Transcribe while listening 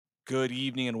Good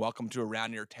evening and welcome to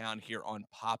Around Your Town here on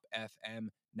Pop FM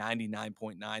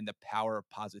 99.9, the power of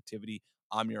positivity.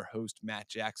 I'm your host, Matt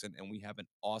Jackson, and we have an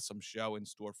awesome show in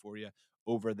store for you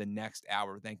over the next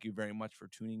hour. Thank you very much for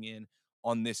tuning in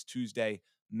on this Tuesday,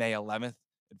 May 11th.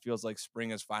 It feels like spring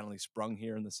has finally sprung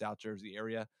here in the South Jersey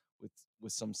area with,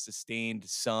 with some sustained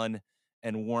sun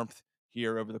and warmth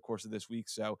here over the course of this week.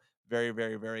 So, very,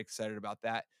 very, very excited about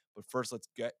that. But first, let's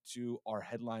get to our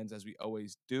headlines as we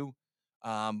always do.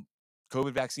 Um,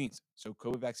 COVID vaccines. So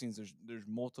COVID vaccines. There's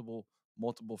multiple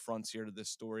fronts here to this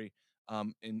story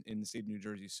in the state of New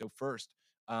Jersey. So first,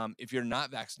 if you're not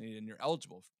vaccinated and you're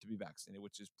eligible to be vaccinated,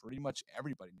 which is pretty much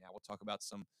everybody now, we'll talk about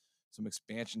some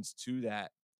expansions to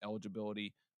that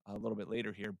eligibility a little bit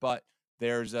later here. But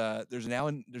there's now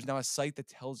a site that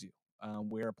tells you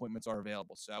where appointments are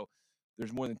available. So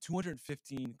there's more than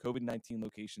 215 COVID-19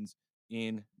 locations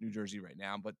in New Jersey right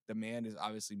now, but demand is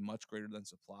obviously much greater than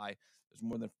supply. There's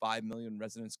more than 5 million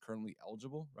residents currently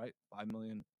eligible, right? 5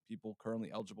 million people currently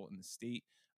eligible in the state,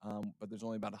 but there's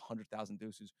only about 100,000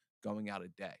 doses going out a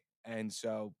day. And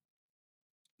so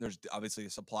there's obviously a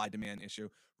supply demand issue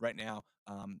right now.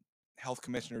 Health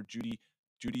Commissioner Judy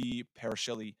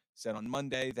Parashilli said on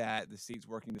Monday that the state's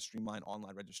working to streamline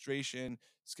online registration,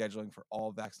 scheduling for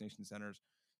all vaccination centers.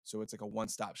 So it's like a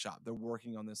one-stop shop. They're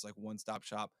working on this like one-stop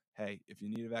shop. Hey, if you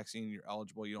need a vaccine, you're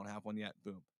eligible, you don't have one yet,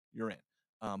 boom, you're in.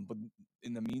 But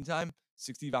in the meantime,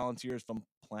 60 volunteers from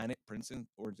Planet Princeton,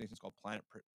 organizations called Planet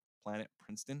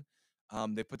Princeton,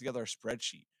 they put together a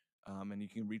spreadsheet and you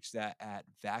can reach that at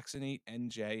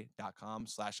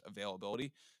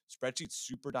vaccinateenj.com/availability. Spreadsheet's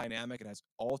super dynamic. It has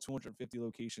all 250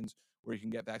 locations where you can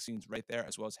get vaccines right there,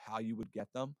 as well as how you would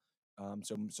get them.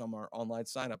 So some are online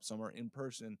sign up, some are in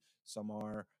person, some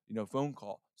are phone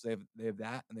call. So they have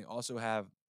that, and they also have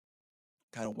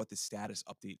kind of what the status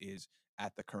update is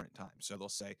at the current time. So they'll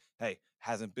say, "Hey,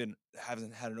 hasn't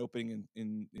had an opening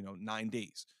in 9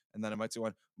 days," and then I might say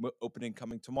one opening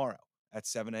coming tomorrow at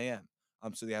 7 a.m.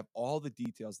 So they have all the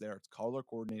details there. It's color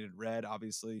coordinated: red,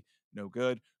 obviously, no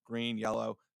good; green,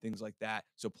 yellow, things like that.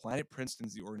 So Planet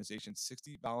Princeton's the organization,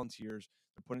 60 volunteers.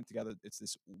 They're putting it together. It's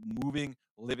this moving,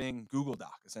 living Google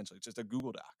Doc, essentially. It's just a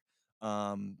Google Doc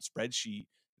spreadsheet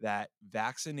that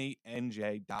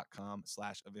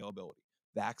vaccinateenj.com/availability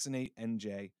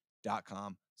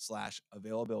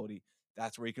vaccinateenj.com/availability.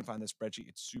 That's where you can find the spreadsheet.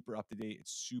 It's super up to date.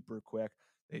 It's super quick.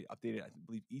 They update it, I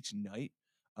believe, each night.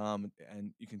 And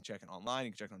you can check it online.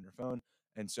 You can check it on your phone.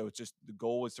 And so it's just the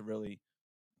goal is to really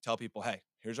tell people, hey,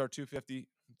 here's our 250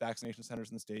 vaccination centers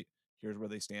in the state. Here's where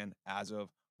they stand as of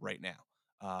right now.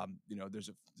 There's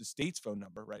the state's phone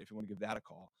number, right? If you want to give that a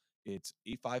call, it's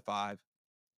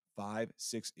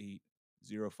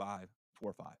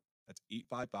 855-568-0545. That's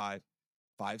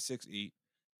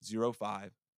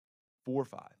 855-568-0545.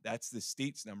 That's the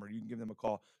state's number. You can give them a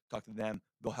call, talk to them.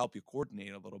 They'll help you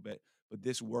coordinate a little bit. But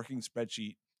this working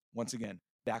spreadsheet, once again,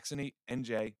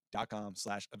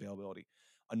 vaccinateenj.com/availability.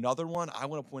 Another one I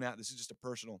want to point out, this is just a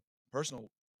personal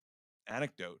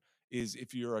anecdote, is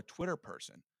if you're a Twitter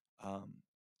person, um,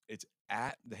 it's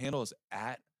at the handle is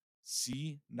at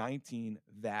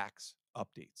C19Vax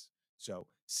updates. So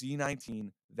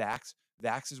C19Vax,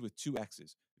 Vax is with two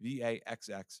X's,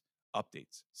 VAXX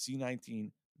updates.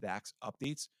 C19Vax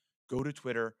updates. Go to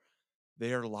Twitter.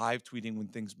 They are live tweeting when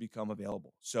things become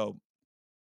available. So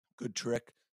good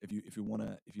trick if you want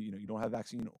to if you don't have a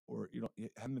vaccine or you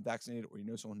haven't been vaccinated or you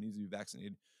know someone needs to be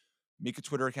vaccinated, make a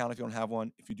Twitter account if you don't have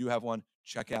one. If you do have one,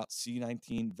 check out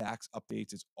C19 Vax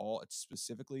Updates. It's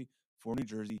specifically for New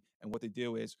Jersey. And what they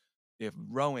do is if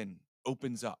Rowan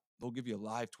opens up, they'll give you a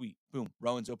live tweet. Boom,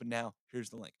 Rowan's open now. Here's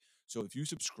the link. So if you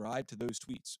subscribe to those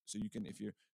tweets, so you can, if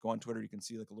you go on Twitter, you can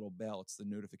see like a little bell. It's the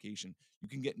notification. You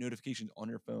can get notifications on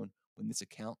your phone when this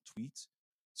account tweets.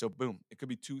 So boom, it could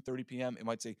be 2:30 p.m. It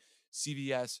might say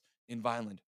CVS in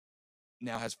Vineland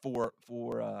now has four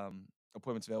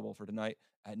appointments available for tonight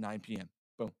at 9 p.m.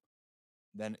 Boom.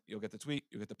 Then you'll get the tweet,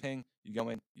 you get the ping, you go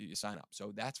in, you sign up.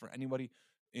 So that's for anybody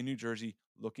in New Jersey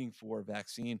looking for a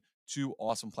vaccine. Two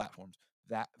awesome platforms.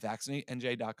 That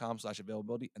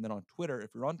vaccinateenj.com/availability. And then on Twitter,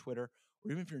 if you're on Twitter,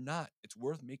 or even if you're not, it's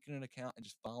worth making an account and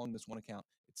just following this one account.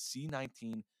 It's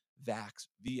C19 Vax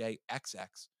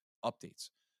VAXX updates.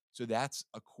 So that's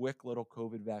a quick little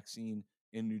COVID vaccine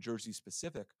in New Jersey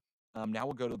specific. Now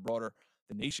we'll go to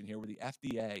the nation here, where the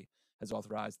FDA has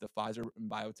authorized the Pfizer and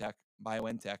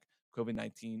BioNTech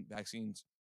COVID-19 vaccines.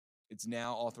 It's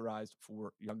now authorized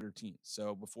for younger teens.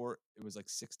 So before it was like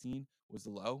 16 was the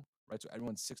low, right? So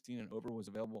everyone 16 and over was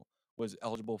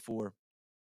eligible for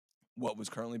what was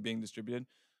currently being distributed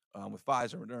with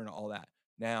Pfizer, Moderna, all that.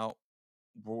 Now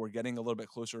we're getting a little bit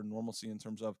closer to normalcy in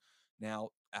terms of now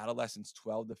adolescents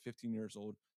 12 to 15 years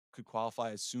old could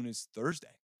qualify as soon as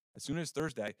Thursday. As soon as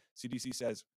Thursday, CDC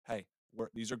says, hey,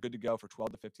 these are good to go for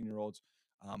 12 to 15-year-olds.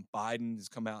 Biden has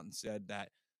come out and said that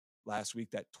last week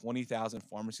that 20,000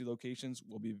 pharmacy locations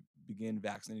will begin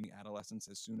vaccinating adolescents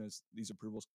as soon as these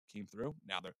approvals came through.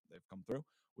 Now they've come through,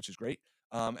 which is great.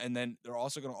 And then they're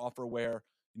also going to offer where,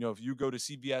 if you go to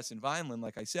CVS in Vineland,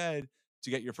 like I said, to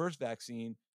get your first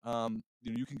vaccine,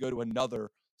 you can go to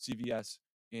another CVS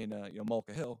in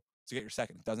Mulca Hill to get your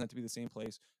second. It doesn't have to be the same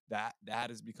place.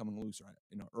 That is becoming looser.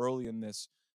 Early in this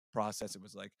process, it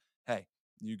was like, hey,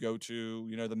 you go to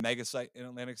the mega site in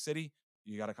Atlantic City,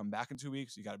 you got to come back in 2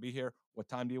 weeks. You got to be here. What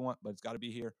time do you want? But it's got to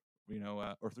be here.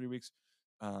 Or 3 weeks.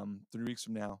 3 weeks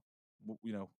from now,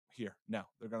 here. No,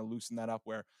 they're going to loosen that up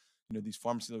where these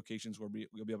pharmacy locations where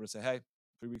we'll be able to say, hey,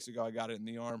 3 weeks ago I got it in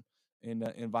the arm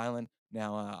in Vineland.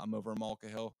 Now I'm over in Mulca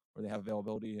Hill where they have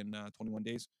availability in 21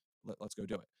 days. Let's go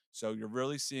do it. So you're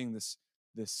really seeing this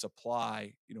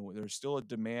supply. There's still a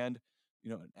demand,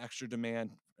 an extra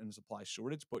demand and a supply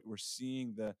shortage, but we're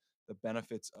seeing the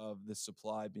benefits of this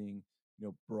supply being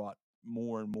brought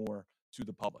more and more to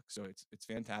the public. So it's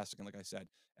fantastic. And like I said,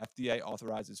 FDA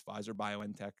authorizes Pfizer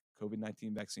BioNTech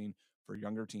COVID-19 vaccine for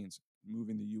younger teens,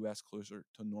 moving the U.S. closer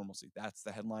to normalcy. That's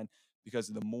the headline because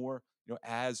the more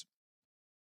as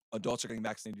adults are getting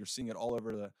vaccinated, you're seeing it all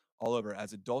over.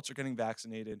 As adults are getting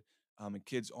vaccinated, and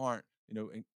kids aren't,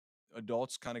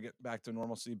 adults kind of get back to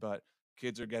normalcy, but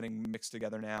kids are getting mixed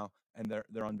together now, and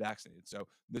they're unvaccinated. So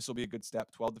this will be a good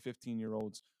step. 12 to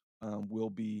 15-year-olds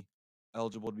will be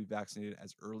eligible to be vaccinated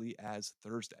as early as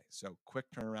Thursday. So quick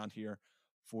turnaround here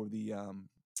for the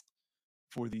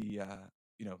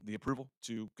approval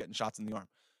to getting shots in the arm.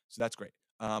 So that's great.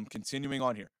 Continuing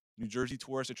on here, New Jersey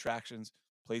tourist attractions,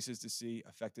 places to see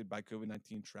affected by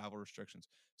COVID-19 travel restrictions.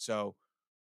 So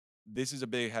this is a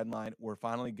big headline. We're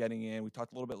finally getting in. We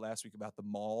talked a little bit last week about the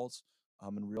malls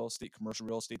and real estate, commercial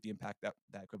real estate, the impact that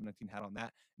COVID-19 had on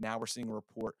that. Now we're seeing a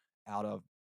report out of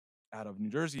New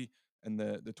Jersey and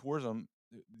the tourism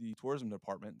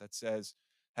department that says,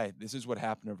 hey, this is what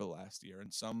happened over the last year.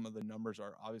 And some of the numbers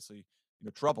are obviously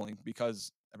troubling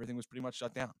because everything was pretty much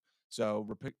shut down. So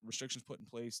restrictions put in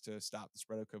place to stop the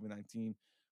spread of COVID-19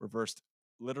 reversed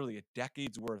literally a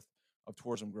decade's worth of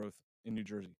tourism growth in New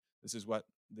Jersey. This is what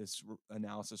this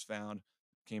analysis found,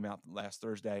 came out last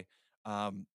Thursday.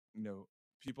 Um, you know,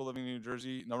 People living in New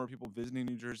Jersey, number of people visiting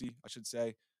New Jersey, I should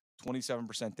say,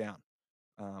 27% down.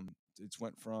 It's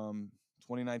went from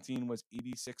 2019 was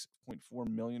 86.4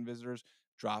 million visitors,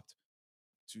 dropped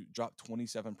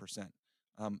 27%.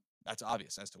 That's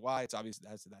obvious as to why. It's obvious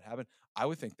as to that happened. I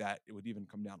would think that it would even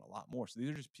come down a lot more. So these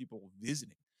are just people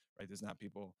visiting, right? There's not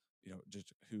people,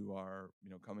 just who are,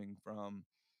 coming from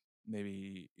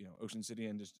maybe Ocean City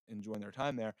and just enjoying their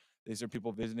time there. These are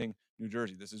people visiting New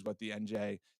Jersey. This is what the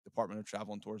NJ Department of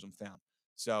Travel and Tourism found.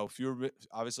 So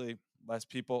obviously less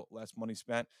people, less money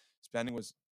spent. Spending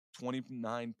was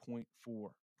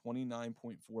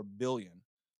 29.4 billion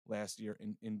last year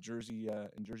in Jersey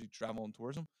travel and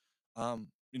tourism. Um,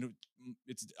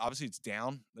 it's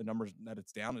down. The numbers that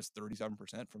it's down is 37%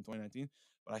 from 2019,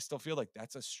 but I still feel like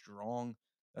that's a strong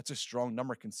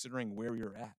number considering where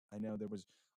you're at. I know there was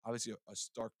obviously a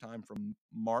stark time from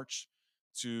March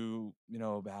to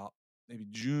about maybe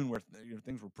June where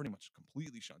things were pretty much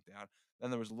completely shut down. Then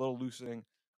there was a little loosening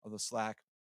of the slack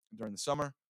during the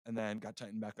summer, and then got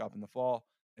tightened back up in the fall.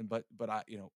 And but I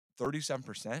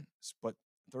 37%, but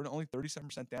only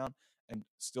 37% down, and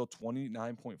still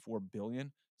 29.4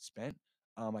 billion spent.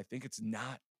 I think it's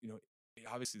not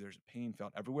obviously there's pain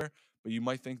felt everywhere, but you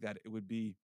might think that it would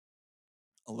be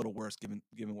a little worse given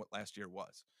what last year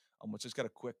was. Let's just get a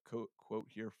quick quote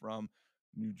here from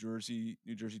New Jersey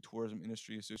Tourism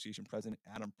Industry Association President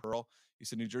Adam Pearl. He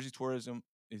said, "New Jersey tourism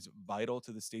is vital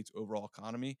to the state's overall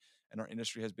economy, and our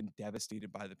industry has been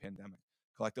devastated by the pandemic.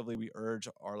 Collectively, we urge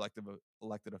our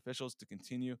elected officials to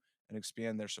continue and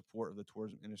expand their support of the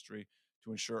tourism industry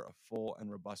to ensure a full and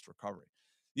robust recovery."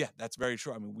 Yeah, that's very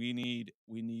true. I mean, we need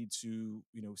to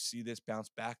see this bounce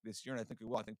back this year, and I think we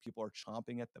will. I think people are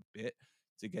chomping at the bit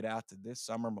to get out to this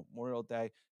summer, Memorial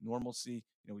Day, normalcy.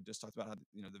 We just talked about how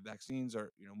the vaccines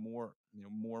are more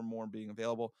and more being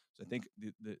available. So I think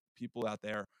the people out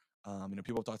there,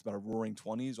 people have talked about a roaring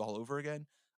 20s all over again.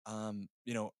 I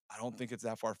don't think it's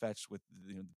that far fetched with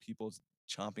the people's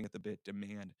chomping at the bit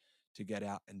demand to get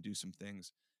out and do some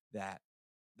things that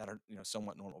are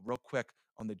somewhat normal. Real quick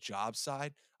on the job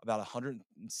side, about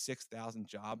 106,000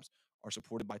 jobs are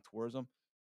supported by tourism.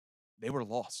 They were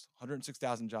lost.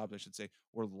 106,000 jobs, I should say,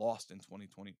 were lost in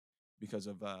 2020 because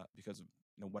of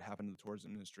what happened to the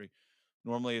tourism industry.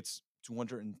 Normally, it's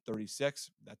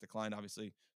 236. That declined,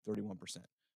 obviously, 31%.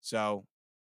 So,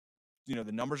 the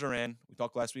numbers are in. We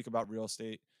talked last week about real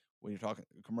estate. When you're talking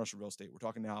commercial real estate, we're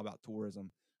talking now about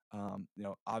tourism.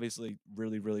 Obviously,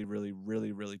 really, really, really,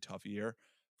 really, really tough year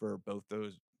for both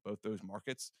those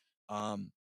markets.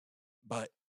 Um, but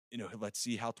let's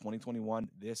see how 2021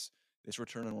 this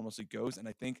return to normalcy goes. And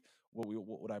I think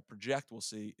what I project we'll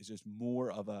see is just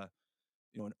more of a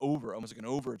almost like an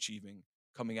overachieving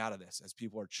coming out of this as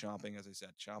people are chomping, as I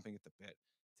said, chomping at the bit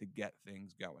to get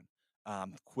things going.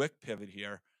 Quick pivot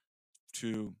here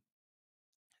to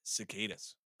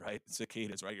cicadas, right?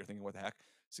 Cicadas, right? You're thinking, what the heck?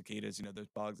 Cicadas, those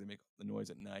bugs, they make the noise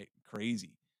at night.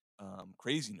 Crazy,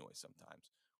 crazy noise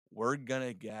sometimes. We're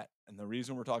gonna get, and the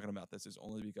reason we're talking about this is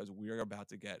only because we're about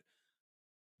to get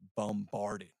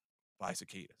bombarded by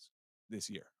cicadas this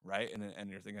year, right? And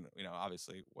you're thinking,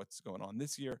 obviously, what's going on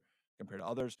this year compared to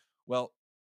others? Well,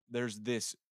 there's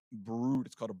this brood.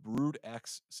 It's called a brood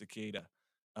X cicada,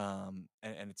 and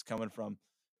it's coming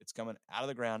out of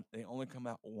the ground. They only come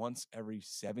out once every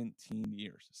 17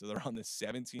 years, so they're on this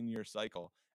 17-year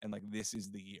cycle, and like this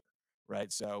is the year,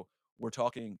 right? So we're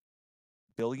talking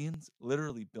billions,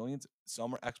 literally billions.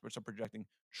 Some experts are projecting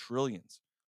trillions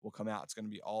will come out. It's going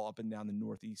to be all up and down the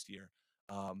Northeast here.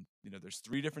 There's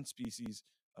three different species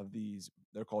of these.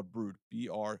 They're called brood,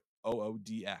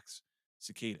 BROODX,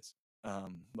 cicadas.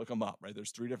 Look them up, right?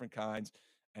 There's three different kinds,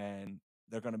 and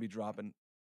they're going to be dropping.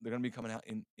 They're going to be coming out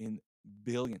in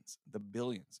billions, the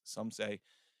billions. Some say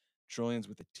trillions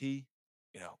with a T.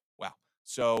 Wow.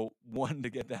 So one to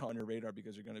get that on your radar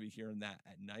because you're going to be hearing that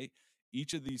at night.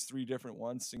 Each of these three different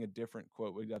ones sing a different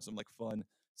quote. We have some like fun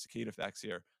cicada facts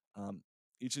here. Um,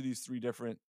 each of these three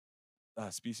different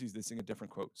species, they sing a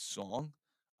different quote song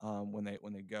when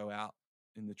they go out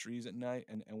in the trees at night,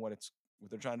 and what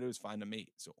they're trying to do is find a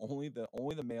mate. So only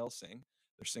the males sing.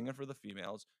 They're singing for the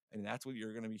females, and that's what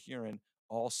you're going to be hearing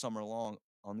all summer long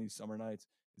on these summer nights.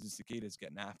 Is the cicadas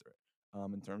getting after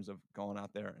it in terms of going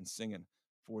out there and singing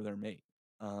for their mate.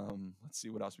 Let's see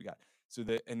what else we got.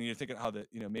 And you're thinking how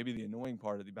maybe the annoying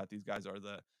part about these guys are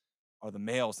the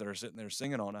males that are sitting there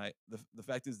singing all night. The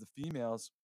fact is the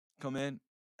females come in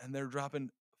and they're dropping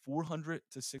 400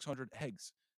 to 600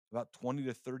 eggs about 20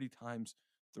 to 30 times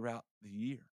throughout the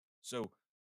year. So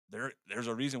there's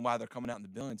a reason why they're coming out in the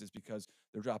billions is because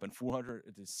they're dropping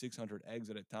 400 to 600 eggs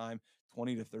at a time,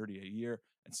 20 to 30 a year.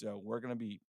 And so we're going to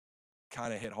be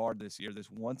kind of hit hard this year, this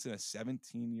once in a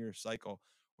 17-year cycle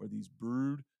where these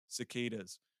brood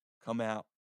cicadas come out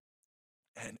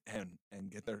and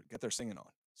get their singing on.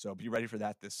 So be ready for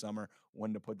that this summer.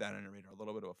 One to put that on your radar, a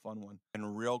little bit of a fun one.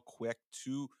 And real quick,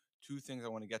 two things I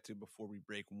want to get to before we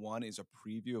break. One is a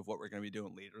preview of what we're going to be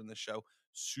doing later in the show.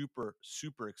 Super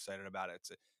super excited about it.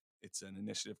 It's an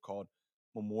initiative called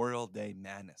Memorial Day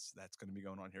Madness that's going to be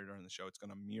going on here during the show. It's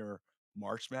going to mirror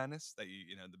March Madness,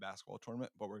 the basketball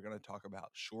tournament, but we're going to talk about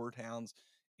shore towns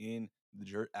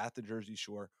at the Jersey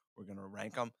Shore. We're going to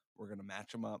rank them. We're going to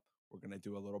match them up. We're going to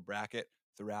do a little bracket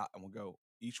throughout, and we'll go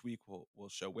each week. We'll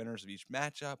show winners of each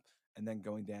matchup, and then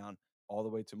going down all the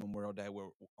way to Memorial Day. Where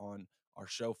on our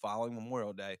show following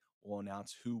Memorial Day, we'll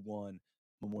announce who won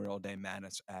Memorial Day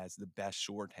Madness as the best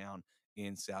shore town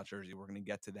in South Jersey. We're going to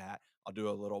get to that. I'll do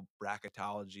a little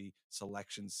bracketology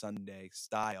selection Sunday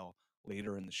style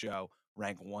later in the show.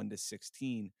 Rank 1 to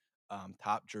 16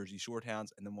 top Jersey shore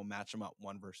towns, and then we'll match them up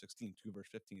 1 versus 16, 2 versus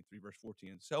 15, 3 versus 14,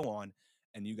 and so on.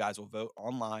 And you guys will vote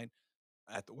online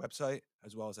at the website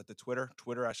as well as at the Twitter.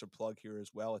 Twitter, I should plug here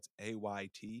as well. It's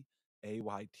AYT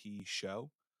show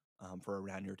for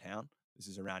Around Your Town. This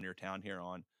is Around Your Town here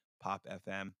on Pop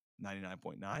FM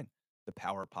 99.9, the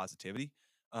power of positivity.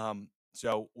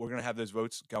 So we're going to have those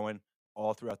votes going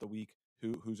all throughout the week.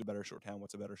 Who's a better short town?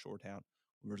 What's a better short town?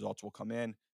 The results will come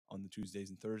in on the Tuesdays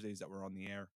and Thursdays that we're on the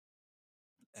air,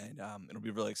 and it'll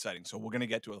be really exciting. So we're going to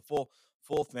get to a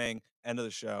full thing, end of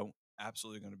the show.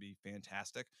 Absolutely going to be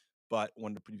fantastic. But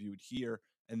wanted to preview it here.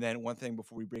 And then one thing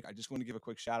before we break, I just want to give a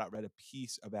quick shout out. Read a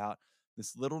piece about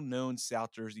this little known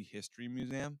South Jersey History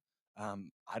Museum.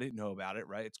 I didn't know about it.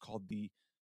 Right? It's called the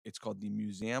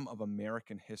Museum of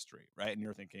American History. Right? And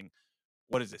you're thinking,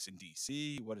 what is this in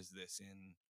D.C.? What is this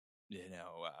in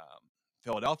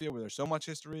Philadelphia, where there's so much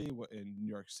history? In New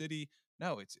York City?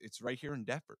 No, it's right here in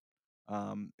Deptford.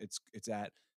 It's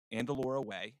at Andalora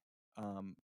Way.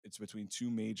 It's between two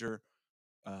major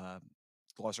uh,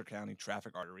 Gloucester County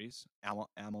traffic arteries,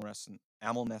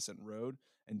 Amalnescent Road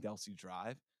and Delsey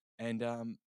Drive, and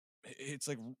it's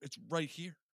right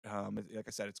here. Like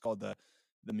I said, it's called the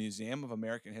Museum of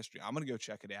American History. I'm gonna go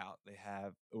check it out. They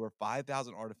have over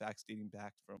 5,000 artifacts dating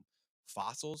back from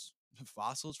fossils,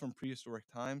 fossils from prehistoric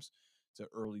times, to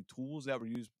early tools that were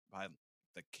used by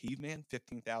the caveman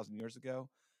 15,000 years ago,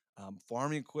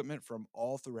 farming equipment from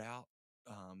all throughout,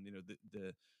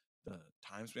 the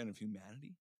time span of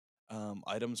humanity,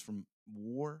 items from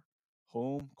war,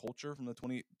 home, culture from the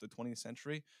 20th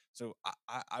century. So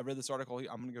I read this article. I'm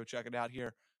going to go check it out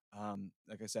here.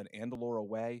 Like I said, Andalora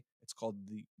Way. It's called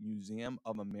the Museum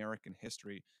of American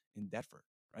History in Deptford,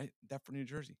 right? Deptford, New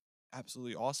Jersey.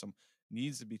 Absolutely awesome.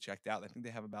 Needs to be checked out. I think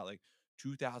they have about like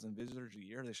 2,000 visitors a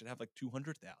year. They should have like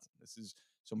 200,000. This is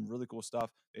some really cool stuff.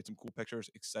 They had some cool pictures.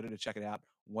 Excited to check it out.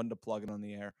 One to plug it on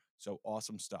the air. So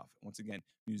awesome stuff. Once again,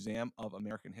 Museum of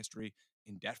American History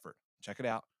in Deptford. Check it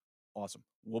out. Awesome.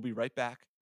 We'll be right back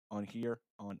on here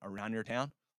on Around Your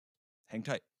Town. Hang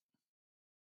tight.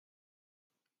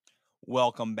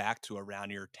 Welcome back to Around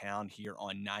Your Town here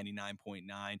on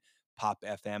 99.9 Pop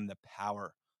FM, the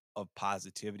power of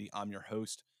positivity. I'm your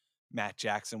host, Matt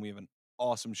Jackson. We have an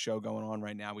awesome show going on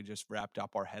right now. We just wrapped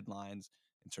up our headlines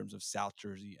in terms of South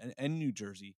Jersey and New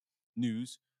Jersey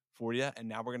news for you. And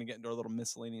now we're going to get into our little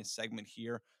miscellaneous segment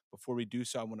here. Before we do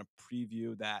so, I want to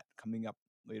preview that coming up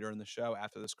later in the show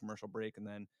after this commercial break. And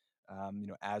then,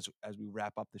 as we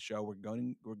wrap up the show, we're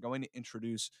going to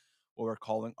introduce what we're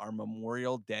calling our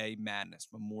Memorial Day Madness.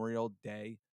 Memorial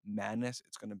Day Madness.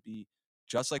 It's going to be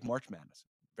just like March Madness.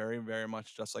 Very, very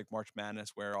much just like March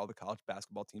Madness, where all the college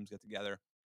basketball teams get together.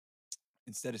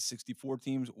 Instead of 64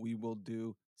 teams, we will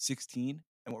do 16.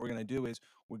 And what we're going to do is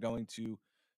we're going to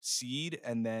seed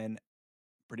and then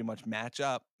pretty much match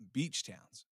up beach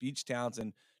towns,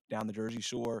 and down the Jersey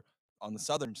Shore on the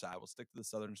southern side. We'll stick to the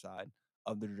southern side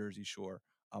of the Jersey Shore.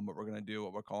 What we're going to do,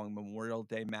 what we're calling Memorial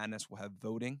Day Madness, we'll have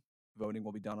voting. Voting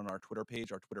will be done on our Twitter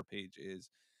page. Our Twitter page is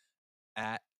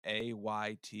at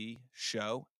AYT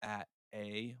Show, at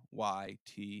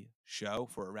AYT Show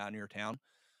for Around Your Town.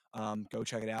 Go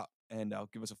check it out and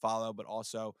give us a follow. But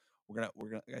also, we're gonna,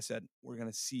 like I said, we're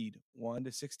gonna seed 1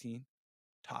 to 16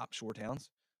 top shore towns.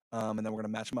 And then we're going to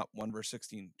match them up 1 versus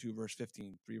 16, 2 versus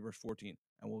 15, 3 versus 14,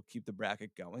 and we'll keep the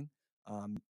bracket going.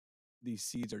 These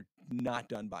seeds are not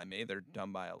done by me. They're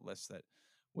done by a list that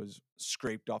was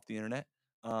scraped off the internet.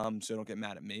 So don't get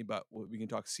mad at me, but we can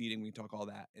talk seeding. We can talk all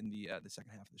that in the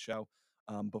second half of the show.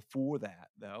 Before that,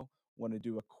 though, want to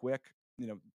do a quick,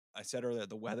 I said earlier,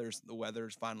 the weather's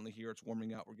finally here. It's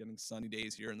warming up. We're getting sunny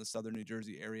days here in the southern New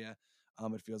Jersey area.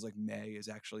 It feels like May is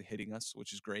actually hitting us,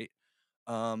 which is great.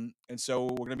 And so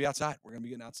we're gonna be outside. We're gonna be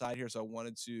getting outside here. So I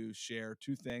wanted to share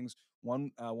two things.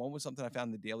 One was something I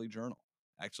found in the Daily Journal.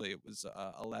 Actually, it was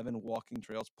 11 walking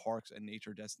trails, parks, and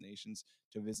nature destinations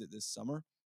to visit this summer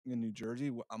in New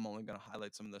Jersey. I'm only going to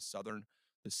highlight some of the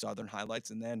southern highlights,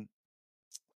 and then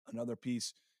another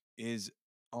piece is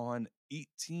on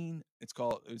 18. It's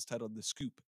titled "The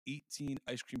Scoop: 18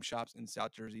 ice cream shops in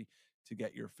South Jersey to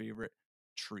get your favorite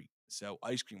treat." So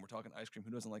ice cream. We're talking ice cream.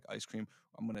 Who doesn't like ice cream?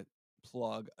 I'm gonna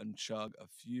plug and chug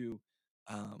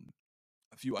um,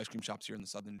 a few ice cream shops here in the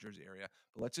southern New Jersey area.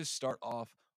 But let's just start off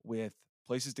with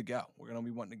places to go. We're going to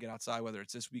be wanting to get outside, whether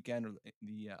it's this weekend or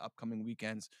the upcoming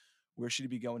weekends. Where should you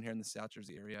be going here in the South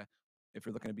Jersey area? If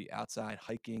you're looking to be outside,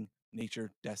 hiking,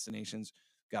 nature destinations,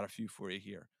 got a few for you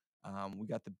here. We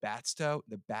got the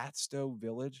Batstow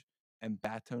Village and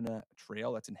Batona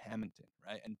Trail. That's in Hamilton,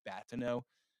 right? And Batono,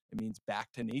 it means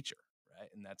back to nature, right?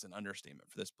 And that's an understatement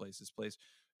for this place. This place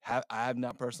I have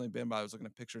not personally been, but I was looking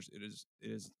at pictures. It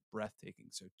is breathtaking.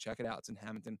 So check it out. It's in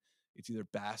Hamilton. It's either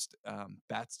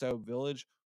Batstow Village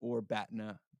or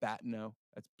Batno. That's Batona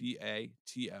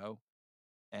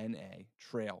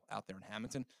Trail out there in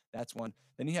Hamilton. That's one.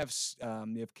 Then you have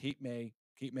Cape May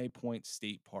Point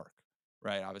State Park,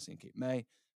 right? Obviously in Cape May.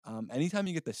 Anytime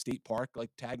you get the state park like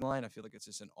tagline, I feel like it's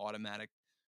just an automatic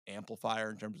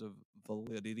amplifier in terms of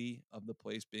validity of the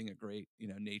place being a great,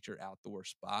 nature outdoor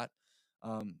spot.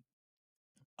 Um,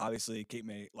 Obviously, Cape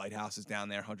May Lighthouse is down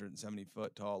there,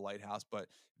 170-foot tall lighthouse. But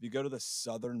if you go to the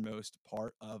southernmost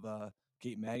part of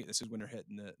Cape May, this is when you're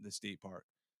hitting the state park,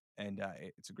 and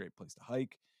it's a great place to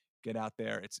hike. Get out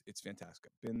there; it's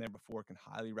fantastic. I've been there before. Can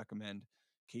highly recommend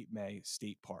Cape May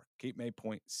State Park, Cape May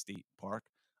Point State Park.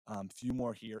 Few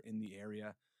more here in the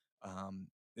area.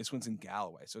 This one's in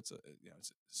Galloway, so it's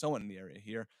someone in the area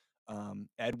here.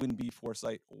 Edwin B.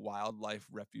 Forsyth Wildlife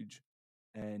Refuge,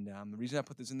 and the reason I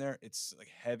put this in there, it's like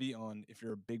heavy on if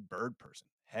you're a big bird person,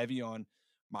 heavy on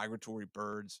migratory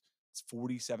birds. It's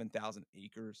 47,000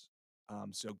 acres.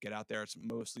 So get out there. It's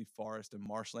mostly forest and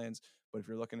marshlands. But if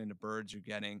you're looking into birds, you're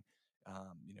getting,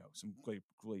 some great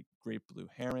blue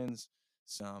herons.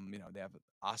 They have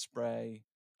osprey,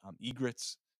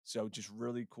 egrets. So just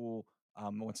really cool.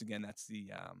 Once again, that's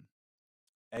the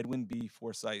Edwin B.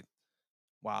 Forsyth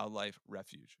Wildlife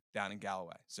Refuge down in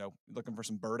Galloway. So looking for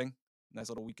some birding, nice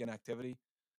little weekend activity.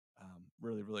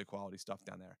 Really, really quality stuff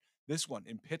down there. This one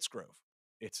in Pittsgrove,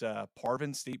 it's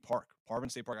Parvin State Park. Parvin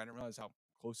State Park. I didn't realize how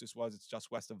close this was. It's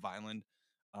just west of Vineland.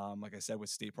 Like I said, with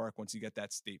State Park, once you get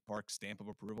that State Park stamp of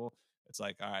approval, it's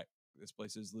like, all right, this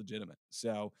place is legitimate.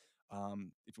 So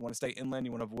if you want to stay inland,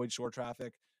 you want to avoid shore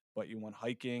traffic, but you want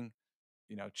hiking,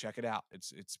 check it out.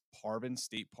 It's Parvin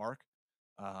State Park.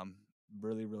 Um,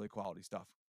 Really, really quality stuff.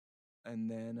 And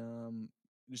then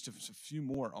just a few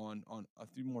more on a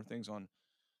few more things on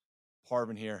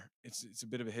Parvin here. It's a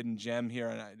bit of a hidden gem here,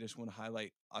 and I just want to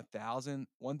highlight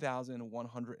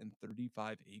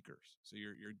 1,135 acres. So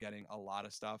you're getting a lot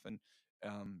of stuff, and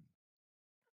um,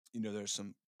 there's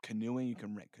some canoeing. You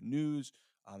can rent canoes.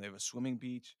 They have a swimming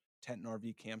beach, tent and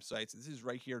RV campsites. This is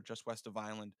right here, just west of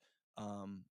Island.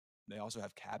 Um, they also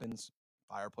have cabins,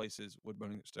 fireplaces, wood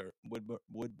burning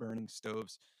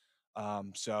stoves.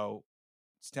 So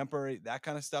it's temporary. That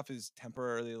kind of stuff is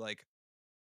temporarily like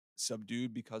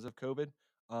subdued because of COVID.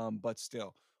 But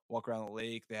still, walk around the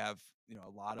lake. They have a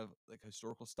lot of like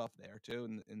historical stuff there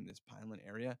too in this Pineland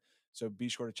area. So be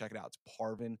sure to check it out. It's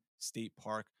Parvin State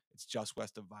Park. It's just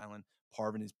west of Vineland.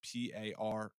 Parvin is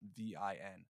Parvin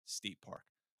State Park.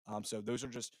 So those are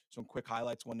just some quick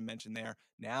highlights. Wanted to mention there.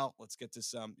 Now let's get to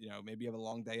some. Maybe you have a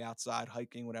long day outside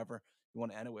hiking, whatever. You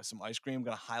want to end it with some ice cream. I'm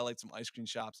going to highlight some ice cream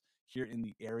shops here in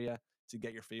the area to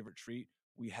get your favorite treat.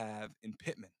 We have in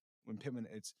Pittman. In Pittman,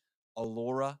 it's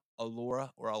Alara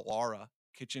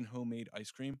Kitchen Homemade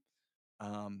Ice Cream.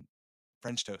 Um,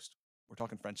 French toast. We're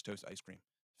talking French toast ice cream.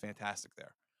 Fantastic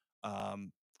there.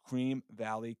 Cream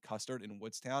Valley Custard in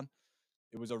Woodstown.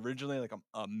 It was originally like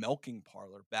a milking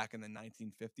parlor back in the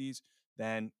 1950s.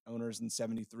 Then owners in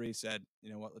 73 said,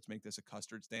 you know what, let's make this a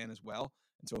custard stand as well.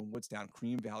 And so in Woodstown,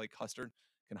 Cream Valley Custard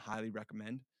can highly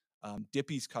recommend.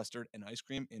 Dippy's Custard and Ice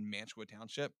Cream in Mantua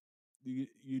Township. You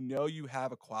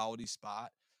have a quality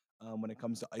spot when it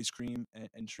comes to ice cream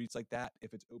and treats like that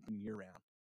if it's open year round.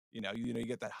 You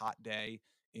get that hot day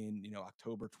in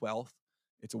October 12th.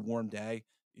 It's a warm day.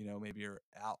 Maybe you're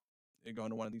out, you're going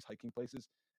to one of these hiking places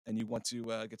and you want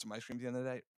to get some ice cream at the end of the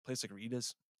day, place like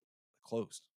Rita's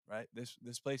closed, right?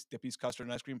 This place, Dippy's Custard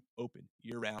and Ice Cream, open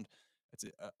year round. It's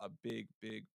a big,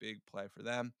 big, big play for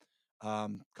them.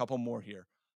 Couple more here.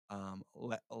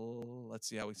 Let's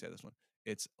see how we say this one.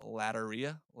 It's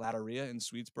Latteria in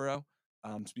Swedesboro.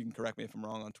 So you can correct me if I'm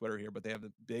wrong on Twitter here, but they have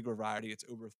a big variety. It's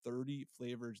over 30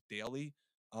 flavors daily.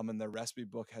 And their recipe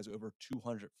book has over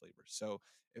 200 flavors. So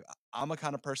if I'm a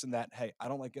kind of person that, hey, I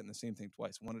don't like getting the same thing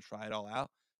twice. I want to try it all out.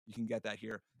 You can get that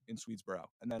here in Swedesboro.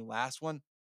 And then last one,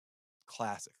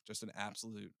 classic, just an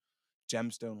absolute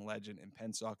gemstone legend in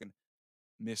Pennsauken,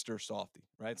 Mr. Softy,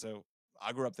 right? So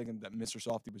I grew up thinking that Mr.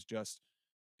 Softy was just,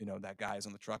 that guy's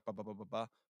on the truck, blah, blah, blah, blah, blah,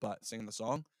 but singing the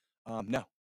song. No,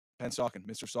 Pennsauken,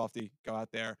 Mr. Softy, go out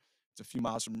there. It's a few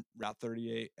miles from Route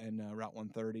 38 and Route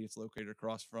 130. It's located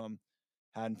across from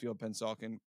Haddonfield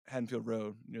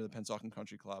Road near the Pennsauken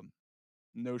Country Club.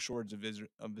 No shortage of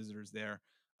visitors there.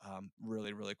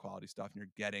 Really, really quality stuff. And you're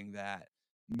getting that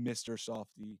Mr.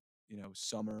 Softy,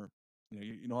 summer.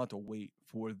 You don't have to wait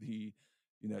for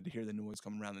to hear the noise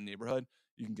coming around the neighborhood.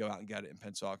 You can go out and get it in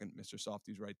Pennsauken. Mr.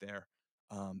 Softy's right there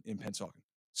in Pennsauken.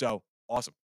 So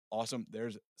awesome. Awesome.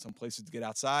 There's some places to get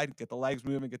outside, get the legs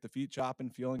moving, get the feet chopping,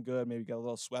 feeling good, maybe get a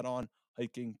little sweat on,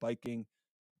 hiking, biking,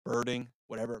 birding,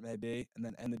 whatever it may be, and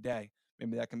then end the day.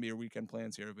 Maybe that can be your weekend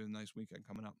plans here. It'll be a nice weekend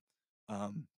coming up.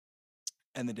 Um,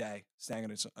 End the day, staying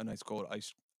at a nice cold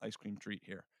ice cream treat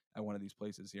here at one of these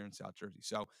places here in South Jersey.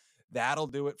 So that'll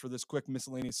do it for this quick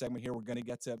miscellaneous segment here. We're going to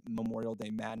get to Memorial Day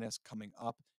Madness coming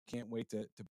up. Can't wait to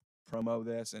promo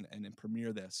this and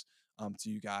premiere this to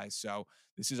you guys. So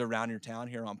this is Around Your Town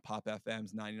here on Pop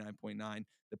FM's 99.9,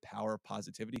 The Power of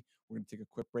Positivity. We're going to take a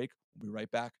quick break. We'll be right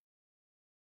back.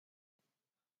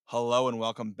 Hello and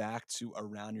welcome back to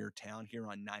Around Your Town here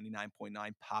on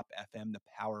 99.9 Pop FM, The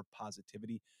Power of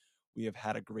Positivity. We have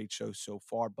had a great show so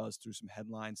far, buzzed through some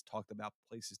headlines, talked about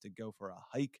places to go for a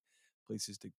hike,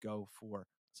 places to go for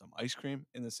some ice cream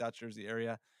in the South Jersey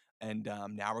area. And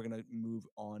now we're going to move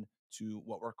on to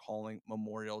what we're calling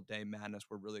Memorial Day Madness.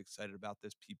 We're really excited about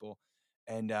this, people.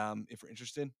 And if you're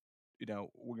interested,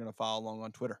 we're going to follow along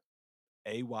on Twitter.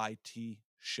 AYT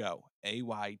Show.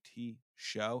 AYT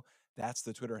Show. That's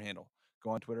the Twitter handle.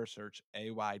 Go on Twitter, search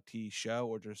AYT Show,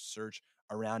 or just search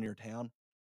Around Your Town,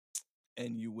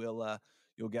 and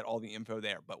you'll get all the info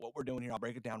there. But what we're doing here, I'll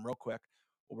break it down real quick.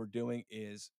 What we're doing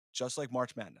is just like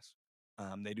March Madness.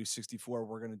 They do 64.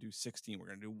 We're going to do 16. We're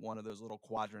going to do one of those little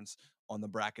quadrants on the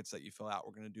brackets that you fill out.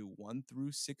 We're going to do 1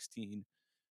 through 16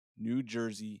 New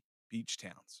Jersey beach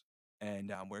towns.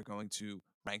 and we're going to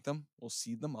rank them. We'll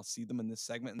seed them. I'll seed them in this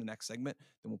segment, in the next segment.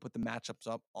 Then we'll put the matchups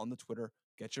up on the Twitter.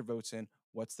 Get your votes in.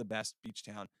 What's the best beach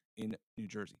town in New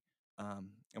Jersey?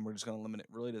 And we're just going to limit it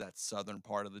really to that southern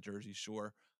part of the Jersey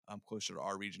Shore, closer to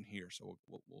our region here. So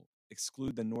we'll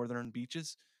exclude the northern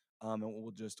beaches, and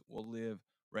we'll live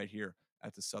right here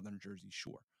at the southern Jersey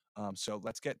Shore. So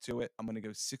let's get to it. I'm going to go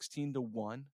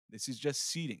 16-1. This is just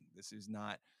seeding. This is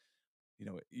not,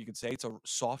 you could say it's a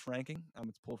soft ranking.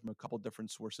 It's pulled from a couple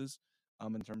different sources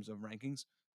in terms of rankings,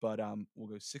 but we'll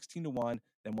go 16-1.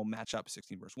 Then we'll match up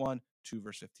 16 versus 1, 2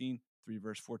 versus 15, 3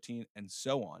 versus 14, and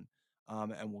so on.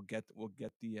 And we'll get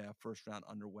the first round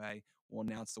underway. We'll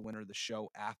announce the winner of the show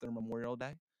after Memorial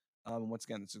Day. And once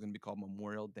again, this is going to be called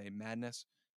Memorial Day Madness,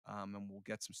 and we'll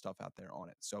get some stuff out there on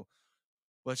it. So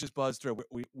let's just buzz through.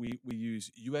 We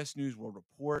use U.S. News World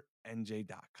Report,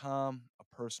 NJ.com, a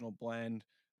personal blend.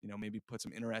 Maybe put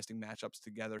some interesting matchups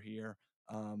together here.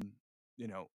 I'm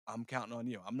counting on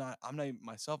you. I'm not even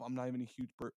myself. I'm not even a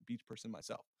huge beach person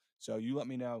myself. So you let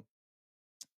me know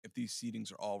if these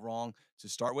seedings are all wrong to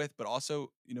start with, but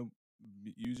also,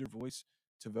 use your voice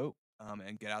to vote,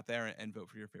 and get out there and vote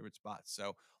for your favorite spots.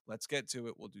 So let's get to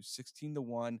it. We'll do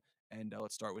 16-1, and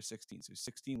let's start with 16. So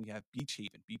 16, we have Beach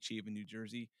Haven, New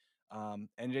Jersey.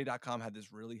 NJ.com had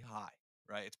this really high,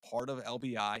 right? It's part of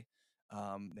LBI.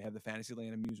 They have the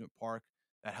Fantasyland Amusement Park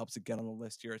that helps it get on the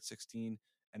list here at 16,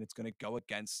 and it's going to go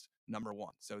against number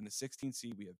 1. So in the 16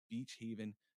 seed, we have Beach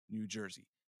Haven, New Jersey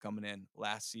coming in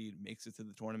last seed, makes it to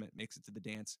the tournament, makes it to the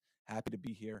dance. Happy to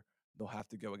be here. They'll have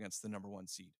to go against the number 1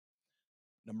 seed.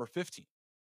 Number 15,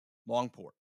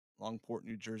 Longport,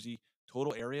 New Jersey.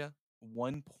 Total area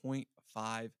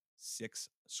 1.56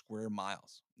 square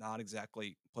miles. Not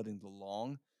exactly putting the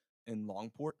long in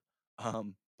Longport,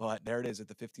 but there it is at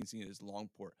the 15th seed is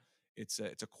Longport. It's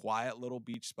a quiet little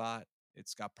beach spot.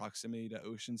 It's got proximity to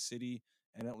Ocean City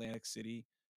and Atlantic City.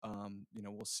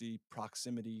 We'll see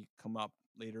proximity come up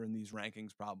later in these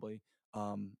rankings probably.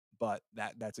 But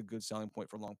that's a good selling point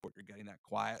for Longport. You're getting that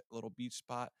quiet little beach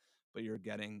spot, but you're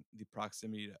getting the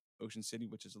proximity to Ocean City,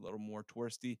 which is a little more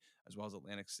touristy, as well as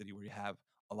Atlantic City, where you have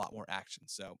a lot more action.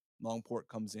 So Longport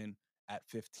comes in at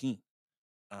 15.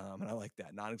 And I like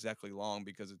that. Not exactly long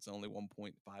because it's only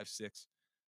 1.56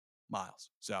 miles.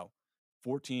 So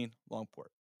 14, Longport.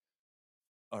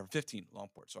 Or 15,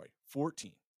 Longport, sorry.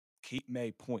 14, Cape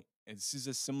May Point. And this is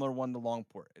a similar one to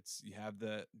Longport. You have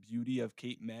the beauty of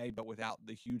Cape May, but without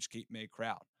the huge Cape May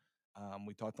crowd.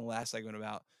 We talked in the last segment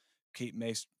about Cape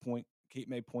May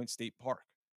Point State Park.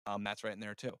 That's right in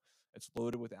there too. It's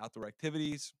loaded with outdoor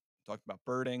activities. Talked about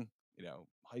birding,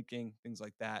 hiking, things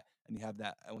like that, and you have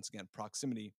that once again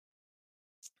proximity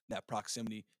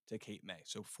to Cape May.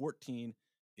 So 14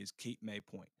 is Cape May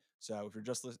Point. So if you're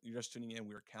just tuning in,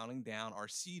 we're counting down our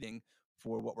seeding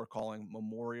for what we're calling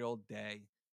Memorial Day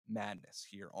Madness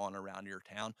here on Around Your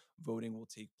Town. Voting will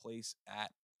take place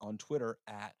on Twitter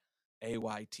at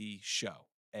AYT Show.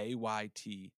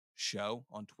 AYT Show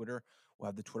on Twitter. We'll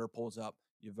have the Twitter polls up.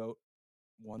 You vote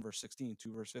 1 verse 16,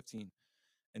 2 verse 15,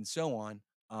 and so on.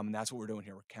 And that's what we're doing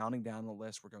here. We're counting down the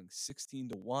list. We're going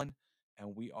 16-1,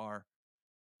 and we are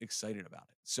excited about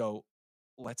it. So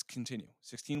let's continue.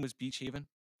 16 was Beach Haven,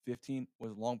 15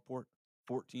 was Longport,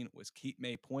 14 was Cape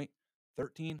May Point,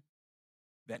 13,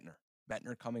 Ventnor.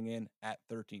 Ventnor coming in at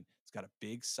 13. It's got a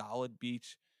big, solid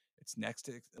beach. It's next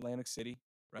to Atlantic City,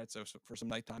 right? So for some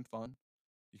nighttime fun,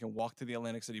 you can walk to the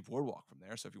Atlantic City Boardwalk from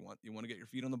there. So if you want to get your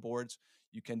feet on the boards,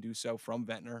 you can do so from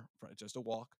Ventnor, just a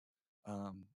walk.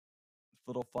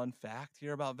 Little fun fact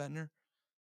here about Ventnor: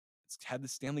 it's had the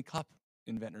Stanley Cup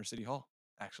in Ventnor City Hall.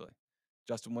 Actually,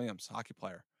 Justin Williams, hockey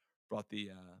player, brought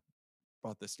the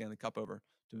Stanley Cup over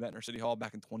to Ventnor City Hall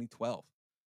back in 2012.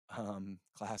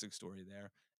 Classic story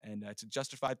there. And it's a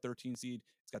justified 13 seed.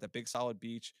 It's got that big solid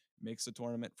beach, makes the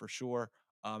tournament for sure.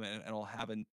 And it'll have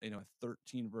a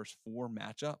 13 versus 4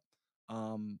 matchup.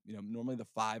 Normally the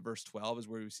 5 versus 12 is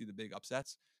where we see the big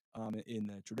upsets in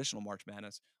the traditional March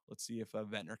Madness. Let's see if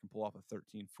Ventnor can pull off a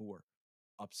 13-4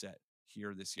 upset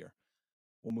here this year.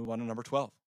 We'll move on to number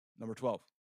 12. Number 12,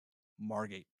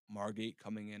 Margate. Margate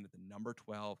coming in at the number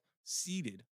 12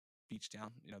 seeded beach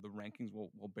town. The rankings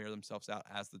will bear themselves out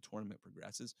as the tournament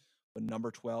progresses. But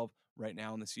number 12 right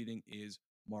now in the seeding is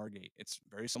Margate. It's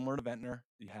very similar to Ventnor.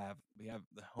 We have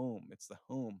the home. It's the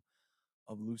home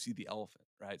of Lucy the elephant,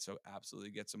 right? So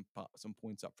absolutely get some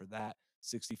points up for that.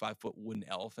 65-foot wooden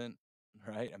elephant,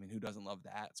 right? I mean, who doesn't love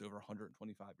that? It's over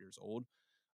 125 years old.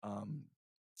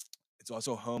 It's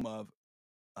also home of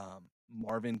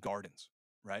Marvin Gardens,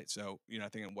 right? So you're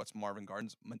not thinking, what's Marvin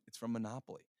Gardens? It's from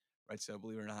Monopoly, right? So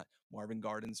believe it or not, Marvin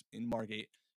Gardens in Margate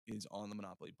is on the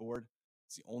Monopoly board.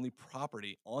 It's the only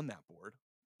property on that board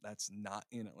that's not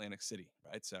in Atlantic City,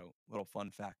 right? So, little fun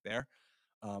fact there.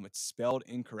 It's spelled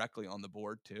incorrectly on the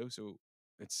board too. So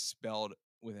it's spelled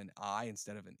with an I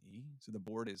instead of an E. So the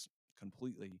board is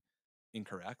completely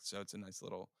incorrect. So it's a nice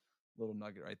little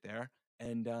nugget right there.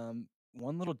 And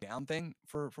one little down thing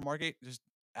for Margate, just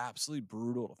absolutely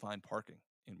brutal to find parking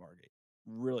in Margate.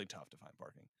 Really tough to find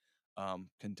parking.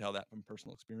 Can tell that from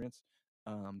personal experience.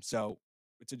 So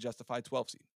it's a justified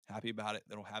 12 seed. Happy about it.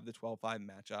 That'll have the 12-5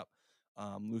 matchup.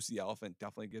 Lucy the Elephant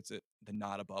definitely gets it the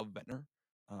nod above Ventnor.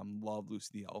 Love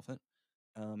Lucy the Elephant,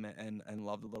 and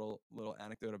love the little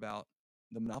anecdote about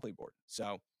the Monopoly board.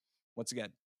 So, once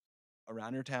again,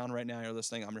 around your town right now, you're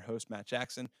listening. I'm your host, Matt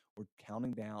Jackson. We're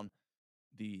counting down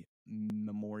the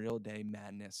Memorial Day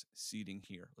Madness seating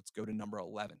here. Let's go to number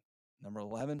 11. Number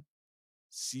 11,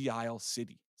 Sea Isle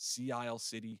City. Sea Isle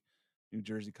City, New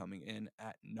Jersey, coming in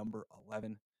at number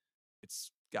 11.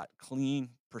 It's got clean,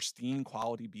 pristine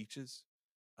quality beaches.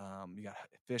 You got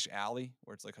Fish Alley,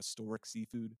 where it's like historic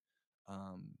seafood.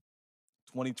 Um,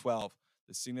 2012,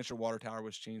 the signature water tower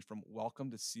was changed from Welcome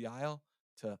to Sea Isle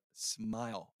to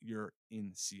Smile, You're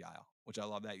in Sea Isle, which I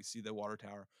love that. You see the water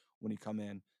tower when you come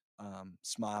in,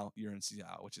 Smile, You're in Sea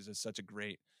Isle, which is such a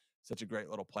great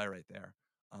little play right there.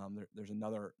 There's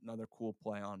another cool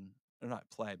play on, or not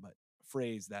play, but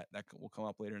phrase that will come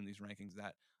up later in these rankings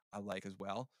that I like as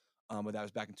well. But that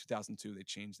was back in 2002. They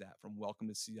changed that from Welcome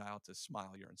to Sea Isle to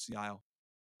Smile, You're in Sea Isle.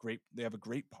 Great. They have a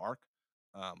great park,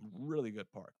 really good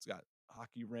park. It's got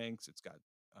hockey rinks. It's got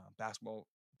basketball.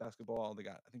 They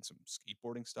got, I think, some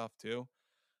skateboarding stuff too.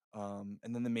 And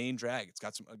then the main drag. It's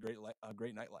got a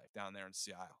great nightlife down there in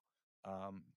Sea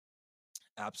Isle.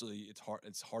 Absolutely,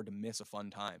 it's hard to miss a fun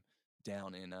time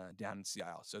down in Sea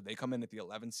Isle. So they come in at the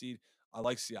 11 seed. I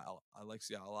like Sea Isle. I like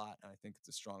Sea Isle a lot, and I think it's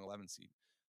a strong 11 seed.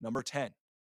 Number 10.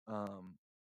 Um,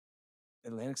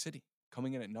 Atlantic City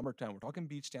coming in at number 10. We're talking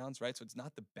beach towns, right? So it's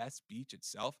not the best beach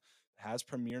itself. It has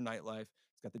premier nightlife.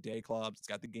 It's got the day clubs. It's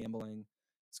got the gambling.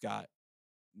 It's got,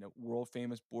 world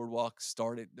famous boardwalk.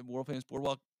 Started the world famous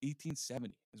boardwalk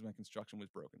 1870 is when construction was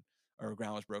broken, or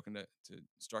ground was broken to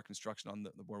start construction on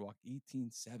the boardwalk.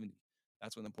 1870.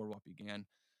 That's when the boardwalk began.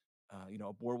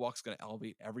 A boardwalk's going to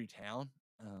elevate every town,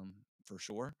 for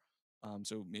sure.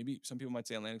 So maybe some people might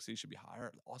say Atlantic City should be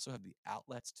higher. Also have the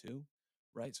outlets too,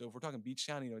 right? So if we're talking beach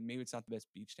town, maybe it's not the best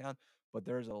beach town, but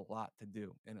there's a lot to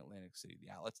do in Atlantic City.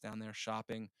 The outlets down there,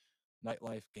 shopping,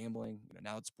 nightlife, gambling.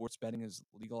 Now that sports betting is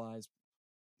legalized,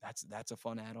 that's a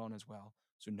fun add-on as well.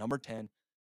 So number 10,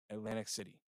 Atlantic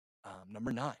City.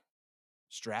 Number 9,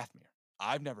 Strathmere.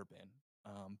 I've never been,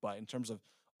 but in terms of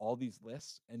all these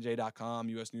lists, NJ.com,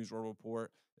 US News World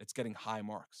Report, it's getting high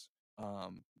marks.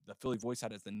 The Philly Voice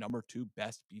had it as the number 2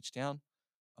 best beach town,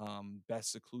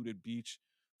 best secluded beach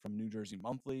from New Jersey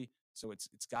Monthly. So it's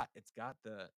got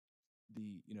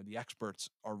the experts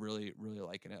are really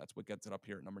liking it. That's what gets it up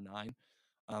here at number 9.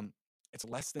 It's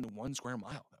less than 1 square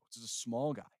mile though, which is a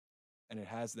small guy, and it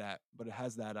has that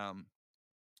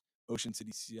Ocean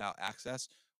City Sea Isle access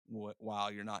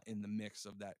while you're not in the mix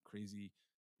of that crazy,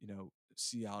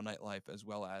 Sea Isle nightlife as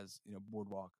well as,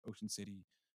 Boardwalk, Ocean City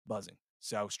buzzing.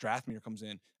 So Strathmere comes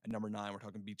in at number 9. We're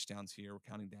talking beach towns here. We're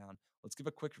counting down. Let's give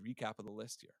a quick recap of the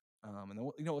list here, and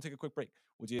then we'll take a quick break.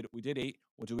 We did 8.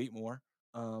 We'll do 8 more,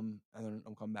 and then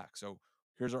I'll come back. So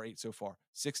here's our 8 so far: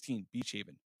 16 Beach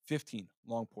Haven, 15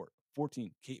 Longport,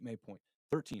 14 Cape May Point,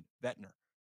 13 Ventnor,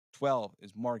 12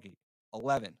 is Margate,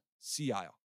 11 Sea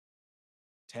Isle,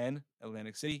 10,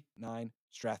 Atlantic City, 9,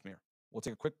 Strathmere. We'll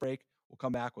take a quick break. We'll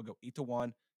come back. We'll go 8-1,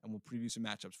 and we'll preview some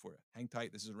matchups for you. Hang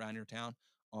tight. This is Around Your Town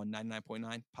on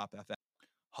 99.9 Pop FM.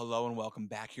 Hello and welcome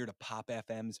back here to Pop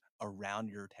FM's Around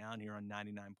Your Town here on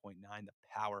 99.9, the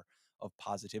power of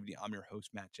positivity. I'm your host,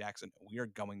 Matt Jackson. We are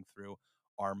going through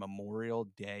our Memorial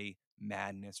Day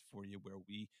madness for you, where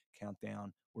we count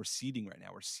down. We're seeding right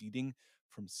now. We're seeding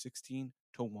from 16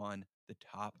 to 1, the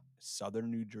top southern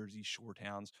New Jersey shore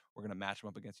towns. We're going to match them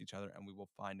up against each other, and we will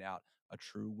find out a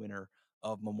true winner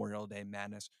of Memorial Day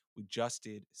madness. We just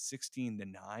did 16 to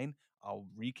 9. I'll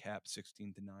recap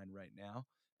 16 to 9 right now.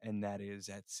 And that is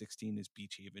at 16 is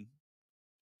Beach Haven,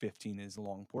 15 is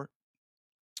Longport,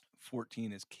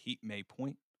 14 is Cape May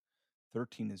Point,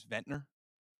 13 is Ventnor,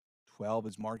 12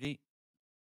 is Margate,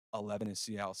 11 is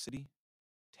Sea Isle City,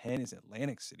 10 is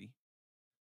Atlantic City,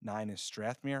 9 is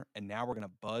Strathmere, and now we're going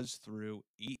to buzz through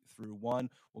 8 through 1.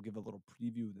 We'll give a little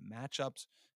preview of the matchups,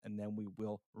 and then we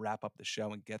will wrap up the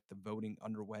show and get the voting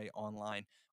underway online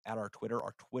at our Twitter.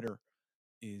 Our Twitter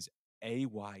is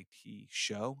AYT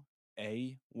Show,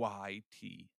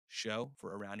 AYT Show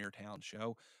for Around Your Town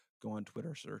Show. Go on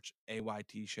Twitter, search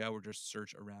AYT Show, or just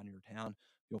search Around Your Town.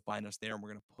 you'll find us there. And we're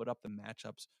going to put up the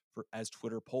matchups for as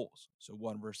Twitter polls. So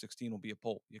 1 versus 16 will be a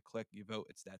poll. You click, you vote.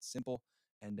 It's that simple.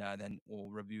 And then we'll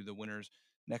review the winners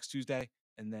next Tuesday.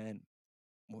 And then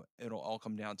it'll all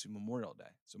come down to Memorial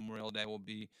Day. So Memorial Day will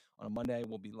be on a Monday.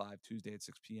 We'll be live Tuesday at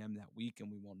 6 p.m. that week,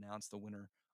 and we will announce the winner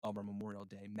of our Memorial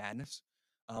Day Madness.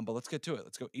 But let's get to it.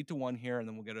 Let's go 8-1 here, and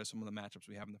then we'll get to some of the matchups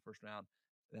we have in the first round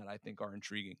that I think are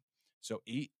intriguing. So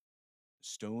 8,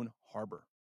 Stone Harbor.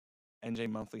 NJ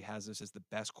Monthly has this as the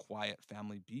best quiet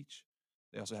family beach.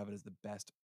 They also have it as the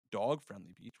best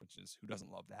dog-friendly beach, which is, who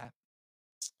doesn't love that?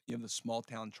 You have the small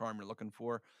town charm you're looking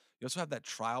for. You also have that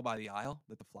trial by the aisle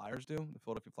that the Flyers do. The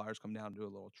Philadelphia Flyers come down and do a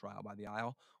little trial by the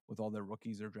aisle with all their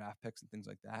rookies, their draft picks, and things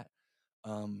like that.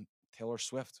 Taylor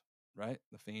Swift, right?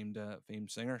 The famed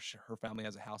singer. Her family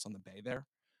has a house on the bay there,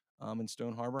 in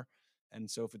Stone Harbor. And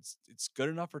so if it's good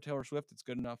enough for Taylor Swift, it's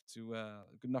good enough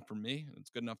for me. And it's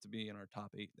good enough to be in our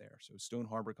top 8 there. So Stone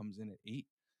Harbor comes in at 8.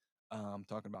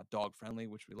 Talking about dog friendly,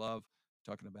 which we love.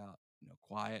 Talking about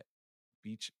quiet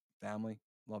beach family.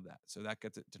 Love that. So that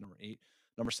gets it to number 8.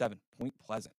 Number 7, Point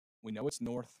Pleasant. We know it's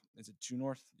north. Is it too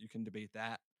north? You can debate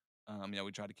that.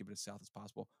 We try to keep it as south as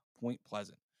possible. Point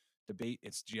Pleasant. Debate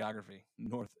its geography.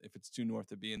 North, if it's too north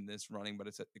to be in this running, but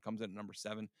it comes in at number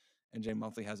 7. NJ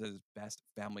Monthly has it as best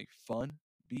family fun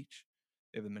beach.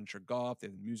 They have the miniature golf. They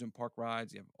have the amusement park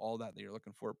rides. You have all that you're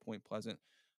looking for at Point Pleasant.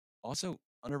 Also,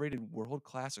 underrated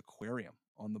world-class aquarium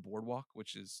on the boardwalk,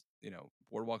 which is,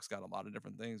 boardwalk's got a lot of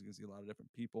different things. You can see a lot of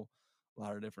different people, a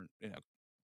lot of different, a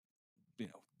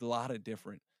lot of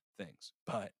different things.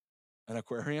 But an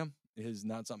aquarium is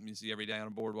not something you see every day on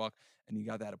a boardwalk, and you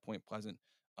got that at Point Pleasant.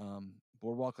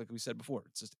 Boardwalk, like we said before,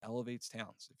 it just elevates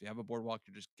towns. If you have a boardwalk,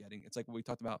 you're just getting. It's like what we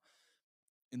talked about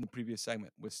in the previous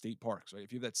segment with state parks, right?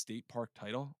 If you have that state park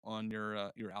title on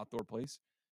your outdoor place,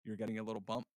 you're getting a little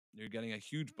bump. You're getting a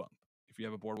huge bump. If you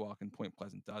have a boardwalk, and Point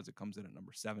Pleasant does, it comes in at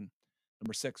number 7.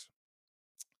 Number 6,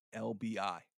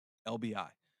 LBI. LBI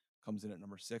comes in at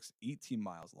number 6, 18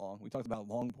 miles long. We talked about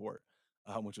Longport,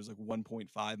 which was like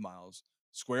 1.5 miles,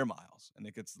 square miles, and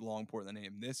it gets Longport in the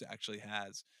name. This actually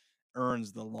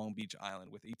earns the Long Beach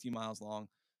Island with 18 miles long.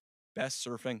 Best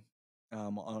surfing,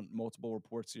 on multiple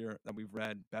reports here that we've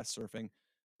read. Best surfing,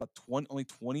 but only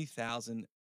 20,000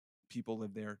 people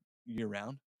live there year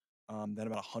round. Then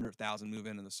about 100,000 move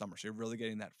in the summer. So you're really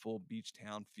getting that full beach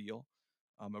town feel,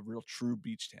 a real true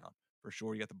beach town for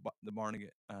sure. You got the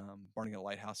Barnegat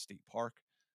Lighthouse State Park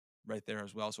right there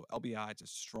as well. So LBI is a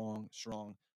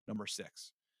strong number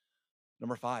 6.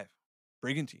 Number 5,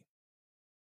 Brigantine.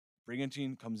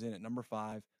 Brigantine comes in at number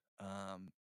 5.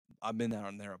 I've been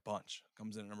down there a bunch.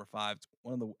 Comes in at number 5. It's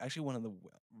one of the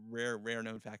rare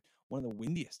known fact, one of the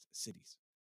windiest cities.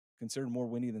 Considered more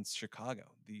windy than Chicago,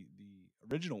 the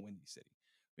original Windy City.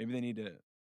 Maybe they need to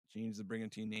change the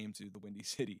Brigantine name to the Windy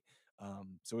City.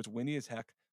 So it's windy as heck,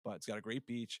 but it's got a great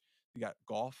beach. You got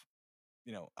golf.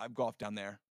 I've golfed down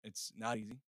there. It's not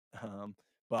easy,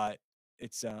 but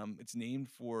it's named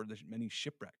for the many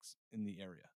shipwrecks in the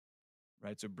area,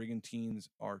 right? So brigantines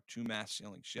are 2-mast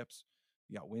sailing ships.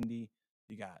 You got Windy,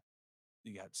 you got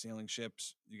sailing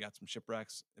ships, you got some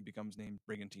shipwrecks. It becomes named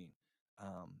Brigantine.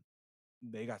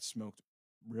 They got smoked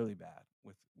really bad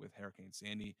with Hurricane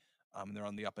Sandy. And they're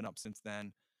on the up and up since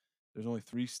then. There's only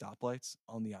 3 stoplights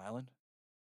on the island,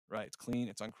 right? It's clean,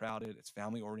 it's uncrowded, it's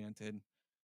family oriented,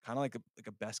 kind of like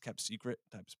a best kept secret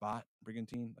type spot.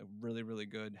 Brigantine, like really really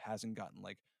good. Hasn't gotten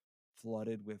like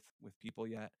flooded with people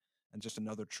yet, and just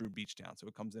another true beach town. So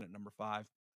it comes in at number 5.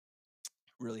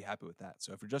 Really happy with that.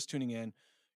 So if you're just tuning in,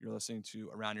 you're listening to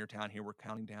Around Your Town here. We're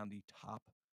counting down the top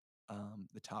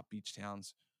beach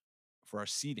towns for our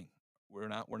seeding. We're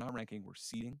not ranking, we're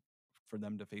seeding for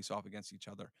them to face off against each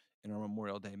other in our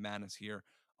Memorial Day Madness here.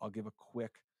 I'll give a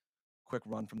quick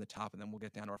run from the top, and then we'll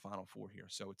get down to our final 4 here.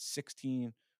 So it's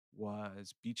 16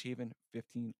 was Beach Haven,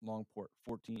 15 Longport,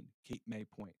 14 Cape May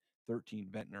Point, 13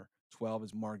 Ventnor, 12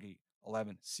 is Margate,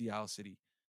 11 Sea Isle City,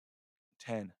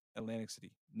 10 Atlantic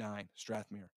City, 9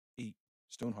 Strathmere, 8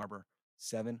 Stone Harbor,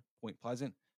 7 Point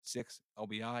Pleasant, 6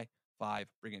 LBI, 5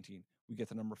 Brigantine. We get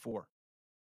to number 4,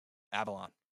 Avalon.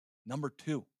 Number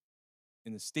 2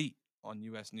 in the state on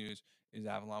U.S. News is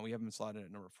Avalon. We have them slotted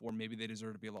at number 4. Maybe they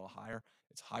deserve to be a little higher.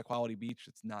 It's high quality beach.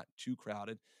 It's not too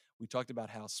crowded. We talked about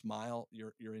how "Smile,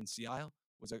 you're in Sea Isle"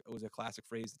 was a classic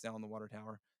phrase that's down on the water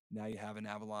tower. Now you have an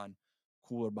Avalon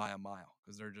cooler by a mile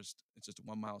because it's just a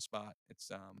 1 mile spot.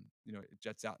 It's it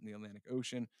jets out in the Atlantic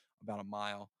Ocean about a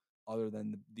mile, other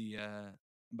than the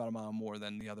about a mile more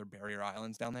than the other barrier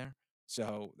islands down there.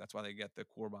 So that's why they get the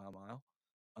core by a mile,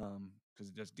 because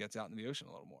it just gets out in the ocean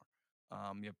a little more.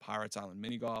 You have Pirates Island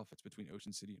mini golf. It's between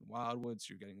Ocean City and Wildwood, so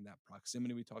you're getting that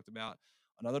proximity we talked about.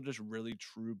 another just really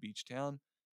true beach town.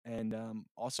 And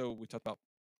also we talked about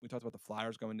the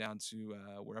Flyers going down to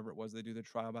wherever it was they do the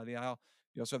trial by the Isle.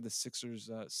 You also have the Sixers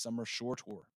summer shore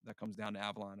tour that comes down to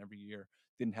Avalon every year.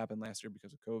 Didn't happen last year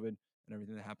because of COVID and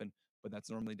everything that happened, but that's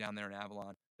normally down there in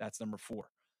Avalon. That's number four.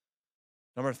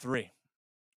 Number three,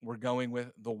 we're going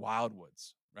with the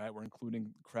Wildwoods, right? We're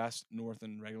including Crest, North,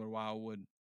 and regular Wildwood.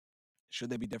 Should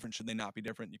they be different? Should they not be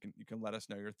different? You can let us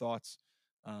know your thoughts.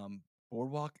 Um,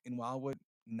 Boardwalk in Wildwood,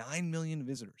 9 million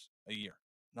visitors a year.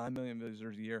 9 million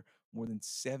visitors a year. More than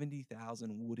 70,000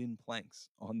 wooden planks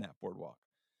on that boardwalk.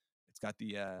 It's got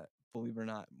the believe it or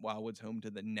not, Wildwood's home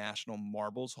to the National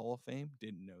Marbles Hall of Fame.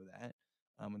 Didn't know that.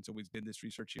 And so we did this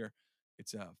research here.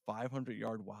 It's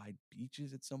 500-yard wide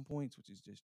beaches at some points, which is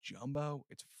just jumbo.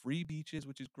 It's free beaches,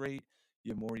 which is great.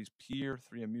 You have Morty's Pier,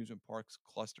 3 amusement parks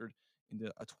clustered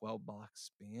into a 12-block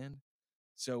span.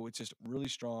 So it's just really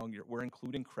strong. We're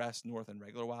including Crest, North, and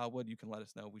regular Wildwood. You can let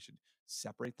us know if we should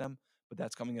separate them, but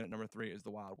that's coming in at number three is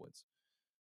the Wildwoods.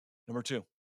 Number two,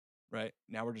 right?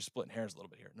 Now we're just splitting hairs a little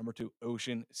bit here. Number two,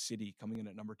 Ocean City coming in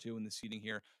at number two in the seating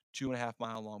here. 2.5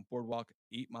 mile long boardwalk,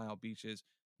 8 mile beaches,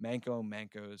 Manco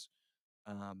Mancos.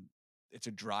 Um, it's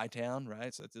a dry town,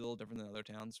 right? So it's a little different than other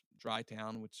towns. Dry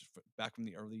town, which back from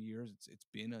the early years, it's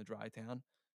been a dry town.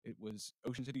 It was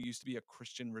Ocean City used to be a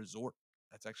Christian resort.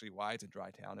 That's actually why it's a dry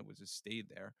town. It was just stayed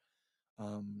there.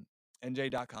 Um,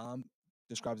 NJ.com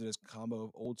describes it as combo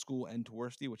of old school and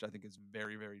touristy, which I think is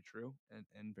very, very true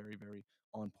and very, very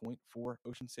on point for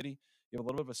Ocean City. You have a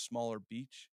little bit of a smaller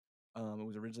beach. It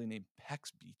was originally named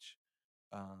Peck's Beach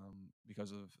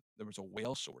because of there was a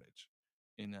whale shortage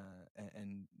in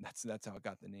and that's how it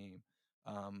got the name.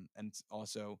 And it's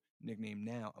also nicknamed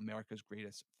now America's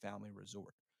greatest family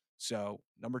resort. So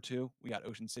number two, we got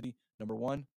Ocean City. Number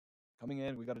one, coming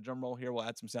in, we got a drum roll here. We'll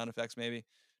add some sound effects maybe.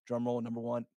 Drum roll number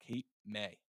one, Cape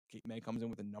May. Cape May comes in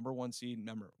with the number one seed.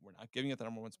 Remember, we're not giving it the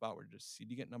number one spot. We're just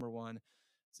seeding it number one.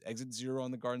 It's exit zero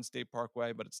on the Garden State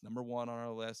Parkway, but it's number one on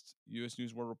our list. U.S.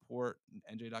 News World Report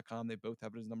and NJ.com, they both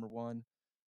have it as number one.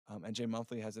 NJ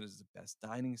Monthly has it as the best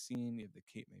dining scene. You have the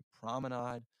Cape May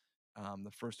Promenade.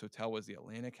 The first hotel was the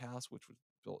Atlantic House, which was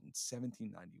built in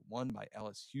 1791 by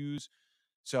Ellis Hughes.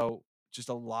 So just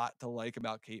a lot to like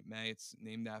about Cape May. It's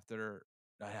named after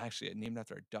named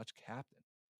after a Dutch captain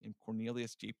named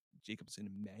Cornelius Jacobson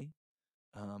May,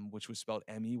 which was spelled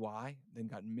Mey, then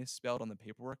got misspelled on the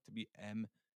paperwork to be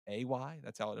May.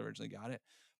 That's how it originally got it.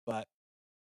 But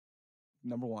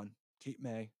number one, Cape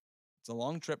May. It's a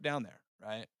long trip down there,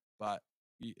 right? But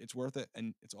it's worth it,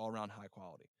 and it's all around high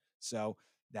quality. So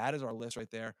that is our list right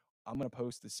there. I'm going to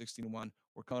post the 16-1.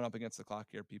 We're coming up against the clock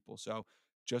here, people. So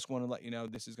just want to let you know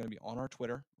this is going to be on our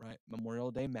Twitter, right? Memorial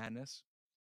Day Madness.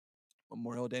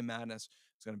 Memorial Day Madness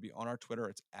is going to be on our Twitter.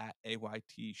 It's at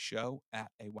AYT Show, at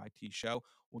AYT Show.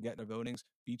 We'll get into votings.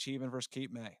 Beach Haven versus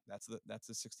Cape May. That's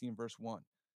the 16 versus 1.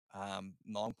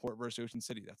 Longport versus Ocean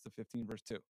City. That's the 15 versus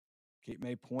 2. Cape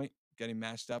May Point getting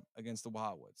matched up against the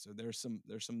Wildwood. So there's some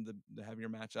of the heavier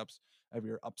matchups,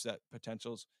 heavier upset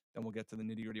potentials. Then we'll get to the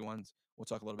nitty gritty ones. We'll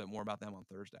talk a little bit more about them on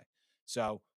Thursday.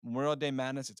 So Memorial Day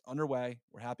Madness, it's underway.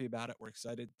 We're happy about it. We're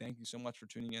excited. Thank you so much for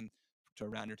tuning in to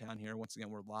Around Your Town here. Once again,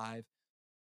 we're live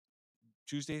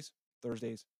Tuesdays,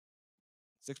 Thursdays,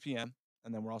 6 p.m.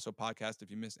 And then we're also podcast.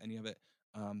 If you missed any of it,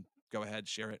 go ahead,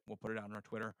 share it. We'll put it out on our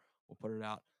Twitter. We'll put it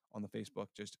out on the Facebook.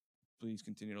 Just please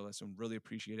continue to listen. Really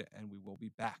appreciate it. And we will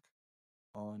be back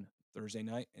on Thursday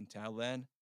night. Until then,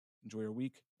 enjoy your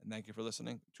week. And thank you for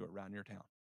listening to Around Your Town.